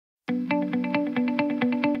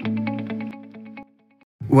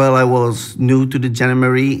Well, I was new to the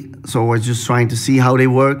gendarmerie, so I was just trying to see how they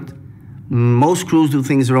worked. Most crews do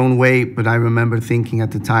things their own way, but I remember thinking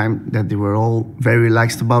at the time that they were all very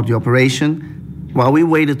relaxed about the operation. While we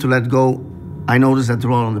waited to let go, I noticed that the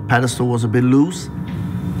roller on the pedestal was a bit loose.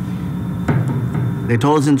 They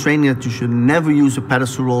told us in training that you should never use a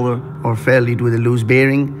pedestal roller or Fairlead with a loose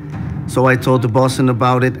bearing. So I told the bosun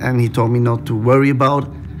about it, and he told me not to worry about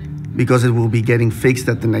it because it will be getting fixed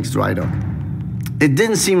at the next dry dock. It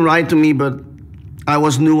didn't seem right to me, but I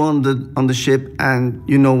was new on the ship, and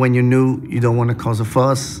you know when you're new, you don't want to cause a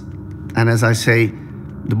fuss. And as I say,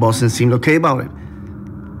 the bosun seemed okay about it.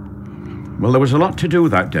 Well, there was a lot to do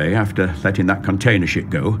that day after letting that container ship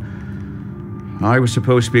go. I was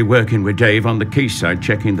supposed to be working with Dave on the quayside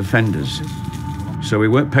checking the fenders. So we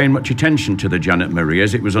weren't paying much attention to the Janet Marie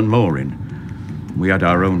as it was unmooring. We had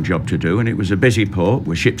our own job to do, and it was a busy port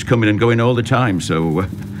with ships coming and going all the time, so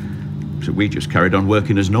we just carried on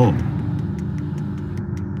working as normal.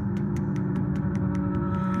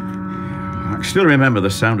 I still remember the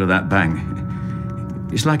sound of that bang.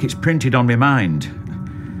 It's like it's printed on my mind.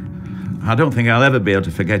 I don't think I'll ever be able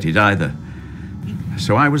to forget it either.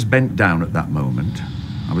 So I was bent down at that moment.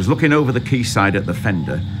 I was looking over the quayside at the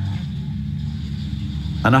fender,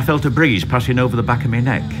 and I felt a breeze passing over the back of my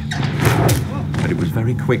neck. But it was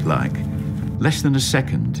very quick like, less than a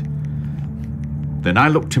second. Then I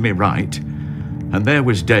looked to my right, and there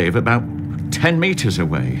was Dave about 10 meters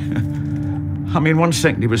away. I mean, one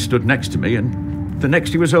second he was stood next to me, and the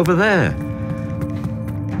next he was over there.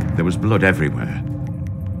 There was blood everywhere.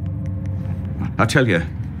 I tell you,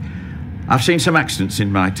 I've seen some accidents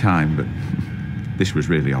in my time, but this was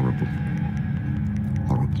really horrible.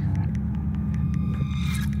 Horrible.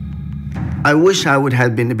 I wish I would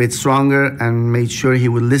have been a bit stronger and made sure he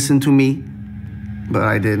would listen to me, but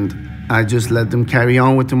I didn't. I just let them carry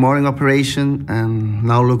on with the mooring operation, and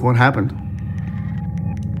now look what happened.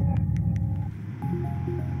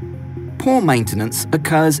 Poor maintenance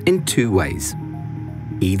occurs in two ways.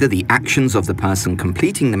 Either the actions of the person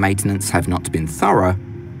completing the maintenance have not been thorough,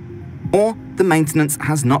 or the maintenance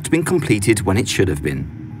has not been completed when it should have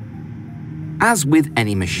been. As with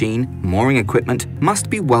any machine, mooring equipment must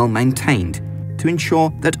be well maintained to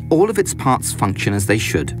ensure that all of its parts function as they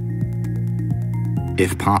should.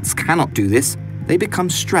 If parts cannot do this, they become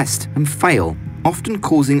stressed and fail, often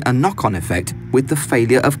causing a knock-on effect with the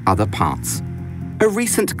failure of other parts. A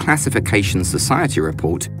recent Classification Society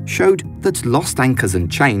report showed that lost anchors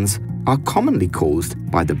and chains are commonly caused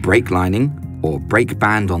by the brake lining or brake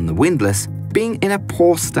band on the windlass being in a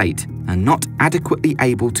poor state and not adequately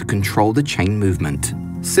able to control the chain movement.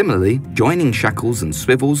 Similarly, joining shackles and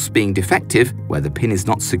swivels being defective where the pin is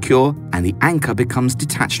not secure and the anchor becomes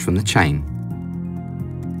detached from the chain.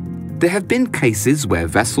 There have been cases where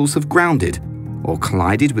vessels have grounded or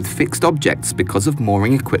collided with fixed objects because of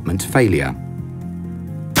mooring equipment failure.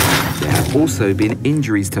 There have also been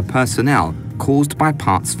injuries to personnel caused by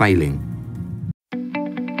parts failing.